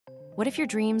What if your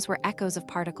dreams were echoes of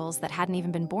particles that hadn't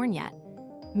even been born yet?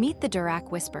 Meet the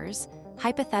Dirac Whispers,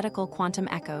 hypothetical quantum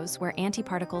echoes where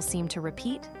antiparticles seem to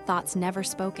repeat thoughts never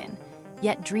spoken,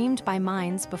 yet dreamed by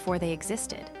minds before they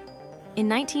existed. In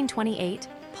 1928,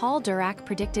 Paul Dirac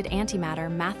predicted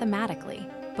antimatter mathematically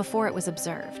before it was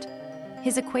observed.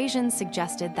 His equations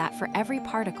suggested that for every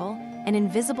particle, an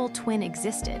invisible twin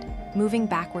existed, moving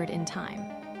backward in time.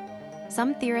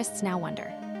 Some theorists now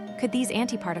wonder, could these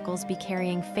antiparticles be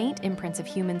carrying faint imprints of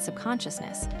human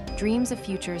subconsciousness, dreams of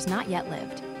futures not yet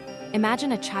lived?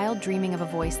 Imagine a child dreaming of a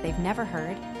voice they've never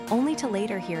heard, only to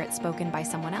later hear it spoken by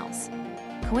someone else.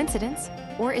 Coincidence?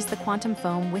 Or is the quantum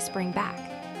foam whispering back?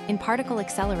 In particle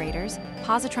accelerators,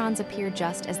 positrons appear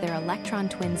just as their electron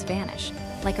twins vanish,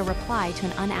 like a reply to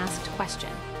an unasked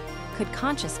question. Could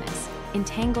consciousness,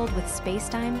 entangled with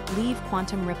spacetime, leave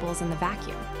quantum ripples in the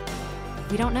vacuum?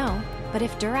 We don't know, but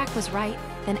if Dirac was right,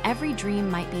 then every dream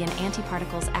might be an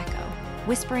antiparticles echo,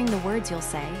 whispering the words you'll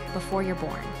say before you're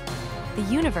born. The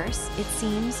universe, it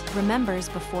seems, remembers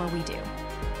before we do.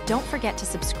 Don't forget to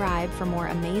subscribe for more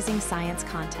amazing science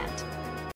content.